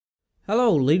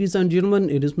Hello ladies and gentlemen,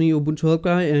 it is me Ubuntu Help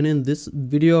Guy, and in this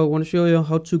video I want to show you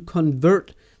how to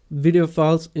convert video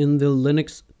files in the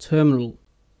Linux terminal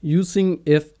using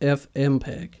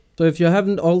FFmpeg. So if you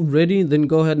haven't already, then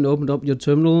go ahead and open up your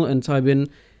terminal and type in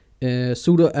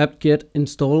sudo apt-get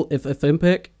install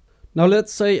FFmpeg. Now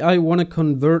let's say I want to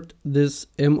convert this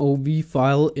MOV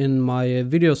file in my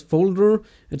videos folder.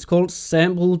 It's called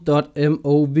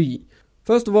sample.mov.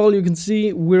 First of all, you can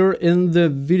see we're in the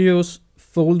videos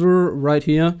folder right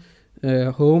here,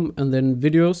 home and then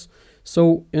videos.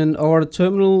 So in our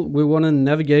terminal we want to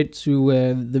navigate to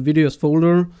the videos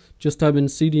folder. Just type in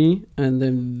cd and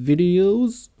then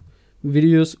videos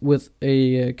with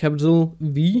a capital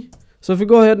V. So if we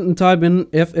go ahead and type in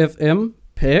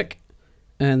FFmpeg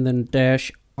and then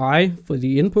 -i for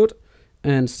the input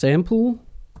and sample.mov,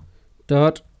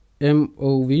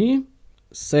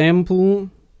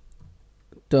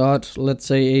 let's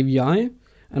say avi.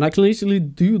 And I can easily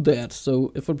do that.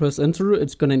 So if I press enter,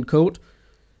 it's gonna encode,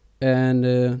 and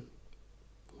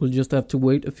we'll just have to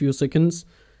wait a few seconds.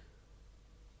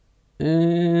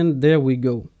 And there we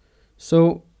go.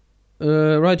 So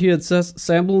right here it says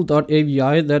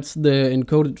sample.avi. That's the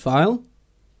encoded file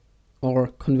or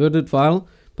converted file.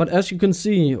 But as you can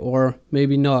see, or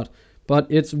maybe not, but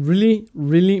it's really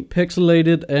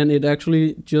pixelated, and it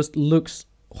actually just looks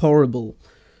horrible.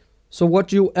 So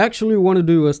what you actually want to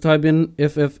do is type in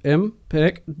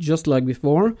FFmpeg just like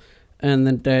before, and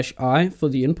then -i for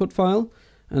the input file,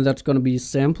 and that's going to be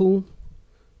sample.mov.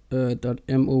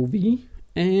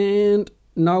 And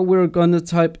now we're going to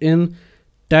type in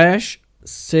 -sameq,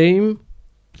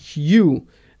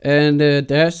 and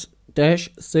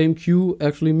 -sameq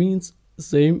actually means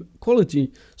same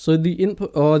quality. So the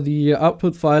input or the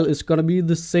output file is going to be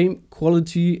the same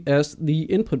quality as the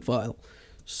input file.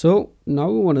 So now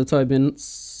we want to type in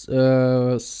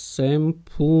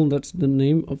sample, that's the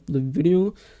name of the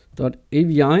video,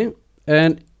 .avi,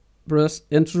 and press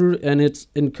enter, and it's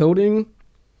encoding.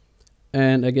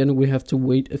 And again we have to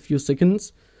wait a few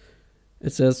seconds.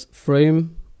 It says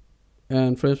frame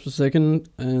and frames per second,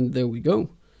 and there we go.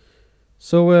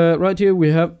 So right here we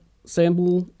have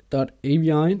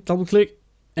sample.avi, double click,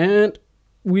 and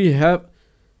we have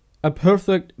a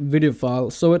perfect video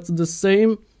file. So it's the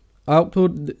same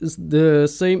output, is the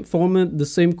same format, the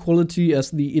same quality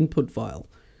as the input file,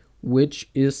 which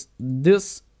is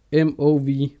this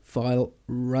MOV file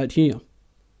right here.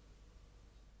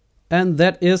 And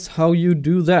that is how you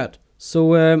do that.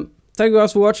 So thank you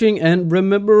guys for watching, and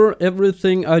remember,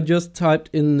 everything I just typed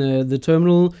in the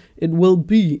terminal, it will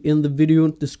be in the video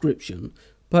description.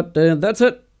 But that's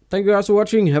it. Thank you guys for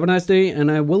watching, have a nice day, and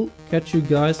I will catch you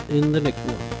guys in the next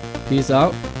one. Peace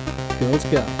out, Girl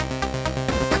Scout.